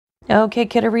Okay,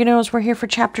 Kidderinos, we're here for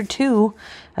Chapter 2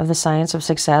 of The Science of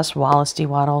Success, Wallace D.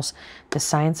 Wattles, The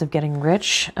Science of Getting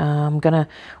Rich. We're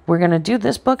gonna do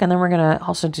this book, and then we're gonna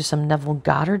also do some Neville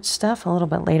Goddard stuff a little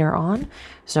bit later on.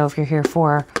 So if you're here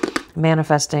for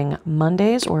Manifesting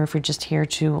Mondays, or if you're just here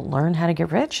to learn how to get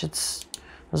rich, this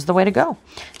is the way to go.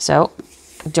 So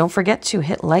don't forget to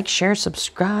hit like, share,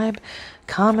 subscribe.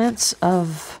 Comments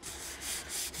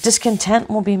of discontent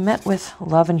will be met with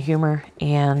love and humor,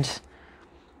 and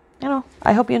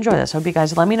I hope you enjoy this. I hope you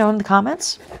guys let me know in the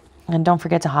comments. And don't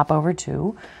forget to hop over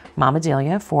to Moma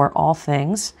Delia for all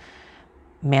things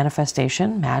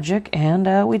manifestation, magic,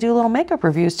 and we do little makeup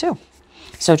reviews too.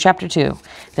 So Chapter 2,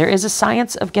 there is a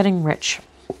science of getting rich.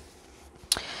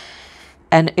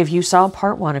 And if you saw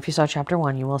Part 1, if you saw Chapter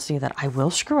 1, you will see that I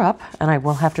will screw up and I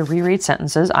will have to reread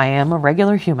sentences. I am a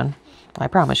regular human, I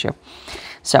promise you.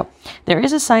 So, there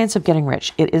is a science of getting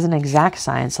rich. It is an exact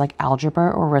science like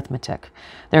algebra or arithmetic.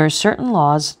 There are certain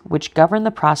laws which govern the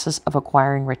process of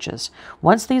acquiring riches.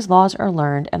 Once these laws are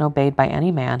learned and obeyed by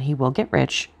any man, he will get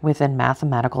rich within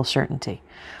mathematical certainty.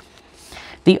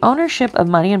 The ownership of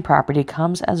money and property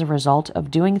comes as a result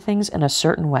of doing things in a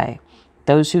certain way.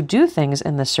 Those who do things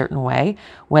in this certain way,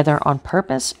 whether on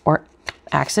purpose or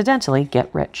accidentally, get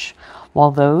rich,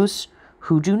 while those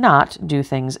who do not do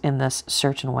things in this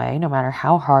certain way, no matter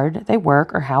how hard they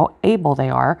work or how able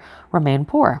they are, remain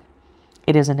poor.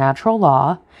 It is a natural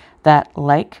law that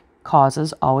like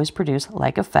causes always produce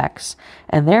like effects,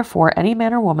 and therefore any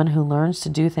man or woman who learns to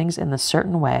do things in this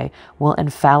certain way will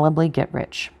infallibly get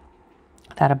rich.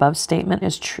 That above statement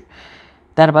is true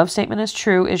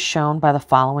is shown by the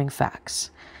following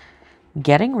facts.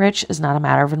 Getting rich is not a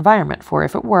matter of environment, for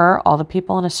if it were, all the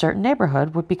people in a certain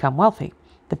neighborhood would become wealthy.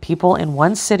 The people in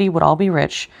one city would all be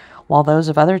rich, while those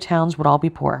of other towns would all be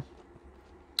poor.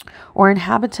 Or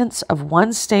inhabitants of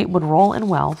one state would roll in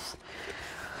wealth,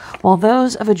 while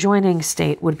those of adjoining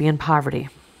state would be in poverty.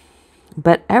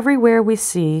 But everywhere we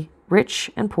see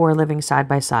rich and poor living side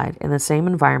by side in the same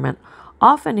environment,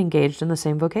 often engaged in the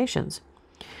same vocations.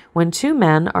 When two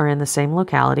men are in the same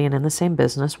locality and in the same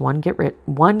business, one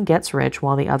gets rich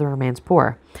while the other remains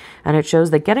poor. And it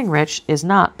shows that getting rich is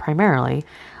not primarily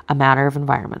a matter of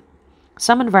environment.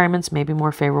 Some environments may be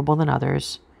more favorable than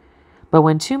others, but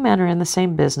when two men are in the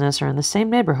same business or in the same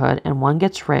neighborhood and one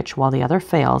gets rich while the other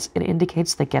fails, it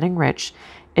indicates that getting rich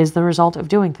is the result of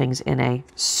doing things in a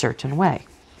certain way.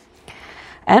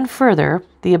 And further,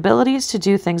 the abilities to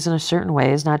do things in a certain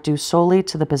way is not due solely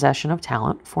to the possession of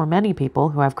talent, for many people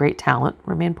who have great talent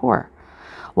remain poor,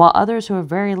 while others who have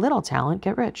very little talent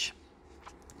get rich.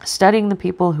 Studying the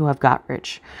people who have got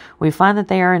rich, we find that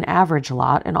they are an average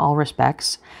lot in all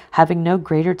respects, having no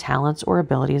greater talents or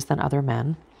abilities than other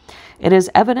men. It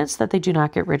is evidence that they do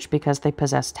not get rich because they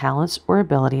possess talents or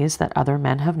abilities that other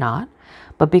men have not,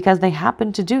 but because they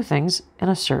happen to do things in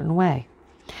a certain way.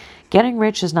 Getting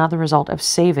rich is not the result of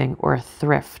saving or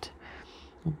thrift.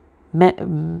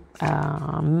 Many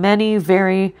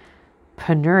very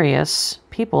penurious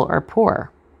people are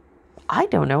poor. I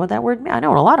don't know what that word means. I know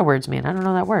what a lot of words mean. I don't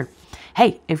know that word.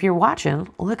 Hey, if you're watching,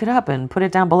 look it up and put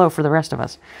it down below for the rest of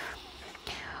us.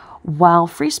 While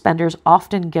free spenders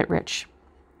often get rich.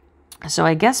 So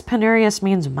I guess penurious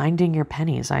means minding your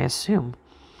pennies, I assume.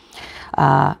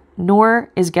 Nor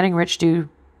is getting rich due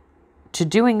to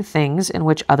doing things in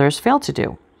which others fail to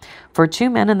do. For two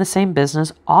men in the same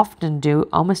business often do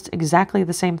almost exactly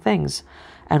the same things,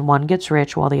 and one gets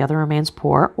rich while the other remains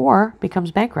poor or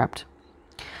becomes bankrupt.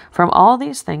 From all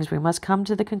these things, we must come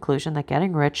to the conclusion that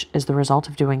getting rich is the result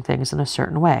of doing things in a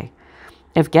certain way.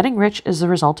 If getting rich is the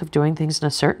result of doing things in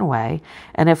a certain way,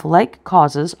 and if like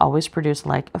causes always produce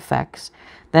like effects,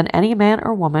 then any man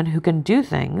or woman who can do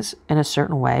things in a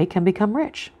certain way can become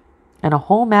rich, and a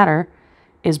whole matter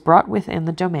is brought within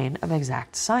the domain of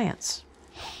exact science.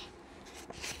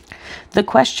 The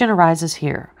question arises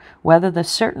here, whether the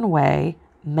certain way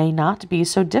may not be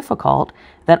so difficult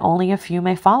that only a few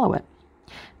may follow it.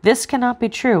 This cannot be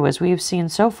true, as we have seen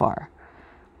so far.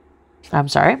 I'm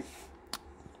sorry.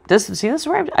 This is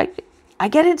where I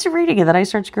get into reading it, that I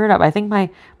start screwing up. I think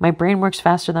my brain works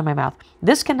faster than my mouth.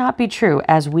 This cannot be true,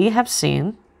 as we have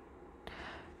seen,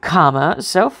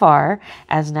 so far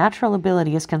as natural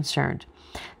ability is concerned.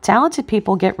 Talented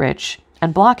people get rich,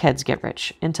 and blockheads get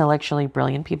rich. Intellectually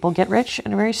brilliant people get rich,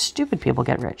 and very stupid people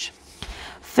get rich.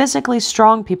 Physically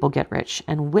strong people get rich,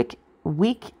 and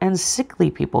weak and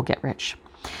sickly people get rich.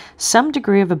 Some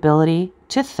degree of ability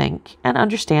to think and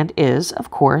understand is,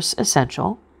 of course,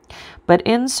 essential, but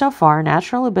in so far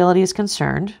natural ability is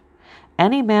concerned,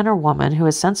 any man or woman who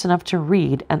has sense enough to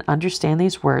read and understand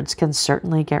these words can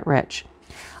certainly get rich.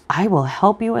 I will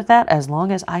help you with that as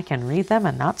long as I can read them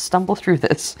and not stumble through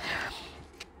this.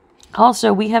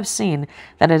 Also, we have seen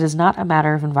that it is not a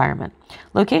matter of environment.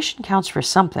 Location counts for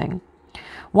something.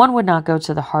 One would not go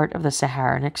to the heart of the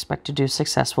Sahara and expect to do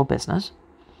successful business.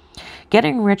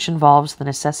 Getting rich involves the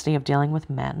necessity of dealing with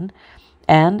men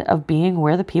and of being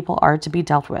where the people are to be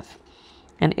dealt with.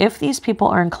 And if these people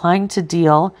are inclined to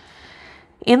deal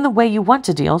in the way you want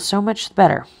to deal, so much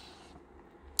better.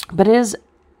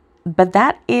 But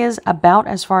that is about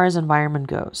as far as environment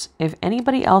goes. If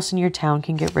anybody else in your town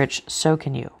can get rich, so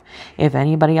can you. If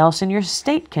anybody else in your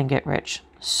state can get rich,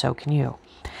 so can you.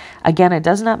 Again, it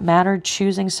does not matter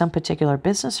choosing some particular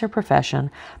business or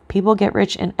profession. People get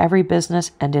rich in every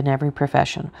business and in every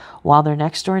profession, while their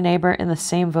next door neighbor in the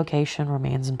same vocation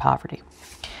remains in poverty.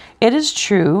 It is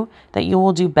true that you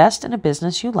will do best in a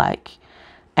business you like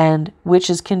and which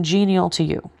is congenial to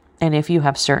you. And if you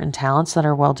have certain talents that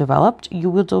are well developed, you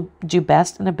will do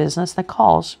best in a business that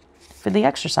calls for the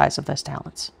exercise of those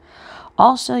talents.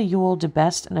 Also, you will do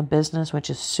best in a business which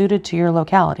is suited to your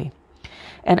locality.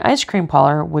 An ice cream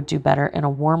parlor would do better in a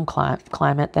warm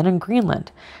climate than in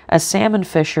Greenland. A salmon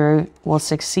fisher will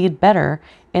succeed better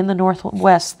in the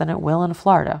Northwest than it will in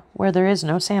Florida, where there is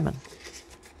no salmon.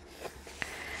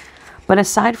 But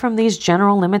aside from these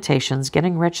general limitations,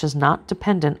 getting rich is not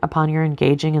dependent upon your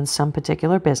engaging in some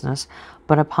particular business,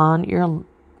 but upon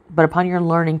your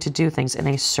learning to do things in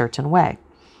a certain way.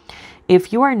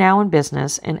 If you are now in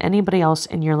business and anybody else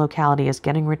in your locality is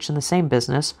getting rich in the same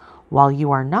business while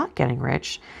you are not getting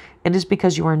rich, it is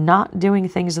because you are not doing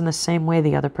things in the same way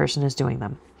the other person is doing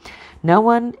them. No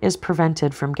one is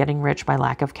prevented from getting rich by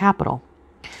lack of capital.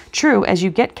 True, as you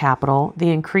get capital, the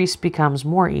increase becomes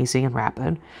more easy and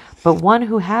rapid, but one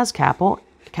who has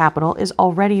capital is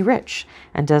already rich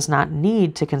and does not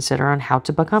need to consider on how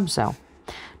to become so.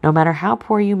 No matter how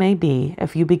poor you may be,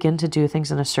 if you begin to do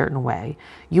things in a certain way,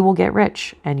 you will get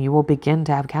rich and you will begin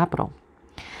to have capital.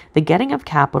 The getting of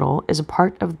capital is a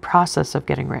part of the process of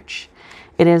getting rich.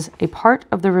 It is a part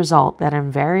of the result that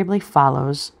invariably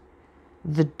follows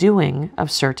the doing of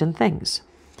certain things.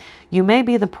 You may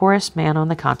be the poorest man on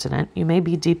the continent. You may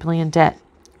be deeply in debt.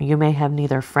 You may have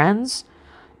neither friends,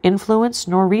 influence,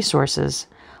 nor resources.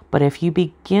 But if you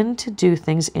begin to do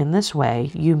things in this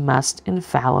way, you must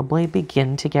infallibly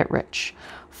begin to get rich.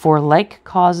 For like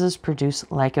causes produce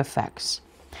like effects.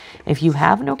 If you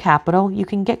have no capital, you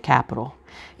can get capital.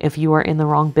 If you are in the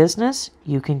wrong business,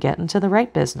 you can get into the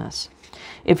right business.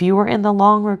 If you are in the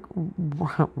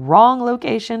wrong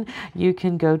location, you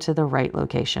can go to the right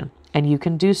location. And you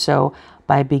can do so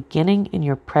by beginning in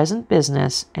your present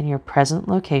business and your present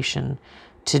location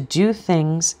to do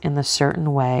things in the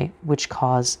certain way which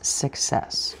cause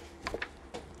success.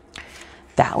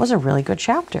 That was a really good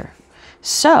chapter.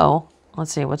 So,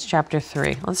 let's see, what's chapter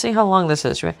 3? Let's see how long this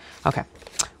is. Okay,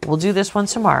 we'll do this one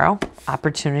tomorrow.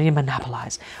 Opportunity to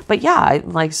monopolize. But yeah,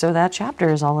 so that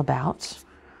chapter is all about,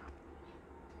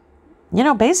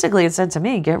 basically it said to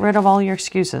me, get rid of all your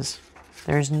excuses.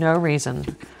 There's no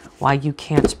reason why you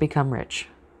can't become rich.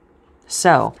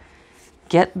 So,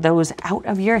 get those out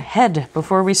of your head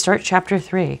before we start chapter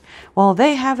 3. Well,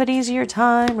 they have an easier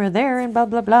time, or they're in blah,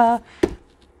 blah, blah.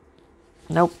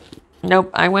 Nope.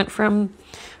 I went from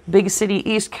big city,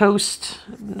 East Coast,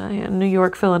 New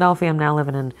York, Philadelphia. I'm now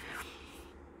living in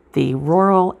the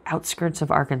rural outskirts of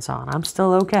Arkansas, and I'm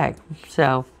still okay.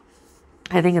 So,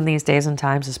 I think in these days and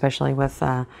times, especially with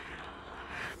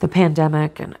the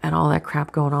pandemic and all that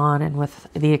crap going on, and with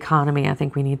the economy, I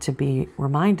think we need to be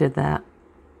reminded that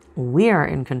we are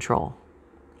in control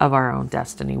of our own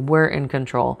destiny. We're in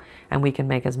control, and we can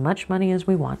make as much money as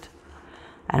we want.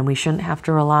 And we shouldn't have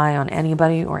to rely on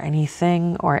anybody or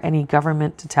anything or any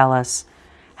government to tell us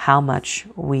how much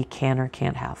we can or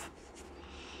can't have.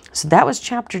 So that was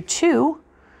chapter 2.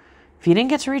 If you didn't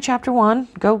get to read chapter 1,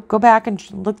 go back and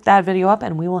look that video up,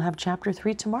 and we will have chapter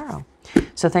 3 tomorrow.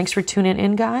 So thanks for tuning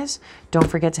in, guys. Don't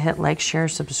forget to hit like, share,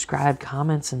 subscribe.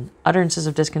 Comments and utterances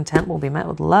of discontent will be met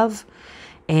with love.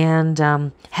 And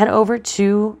head over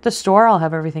to the store. I'll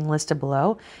have everything listed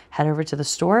below. Head over to the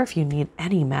store if you need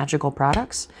any magical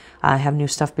products. I have new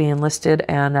stuff being listed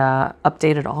and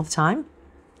updated all the time.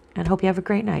 And hope you have a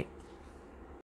great night.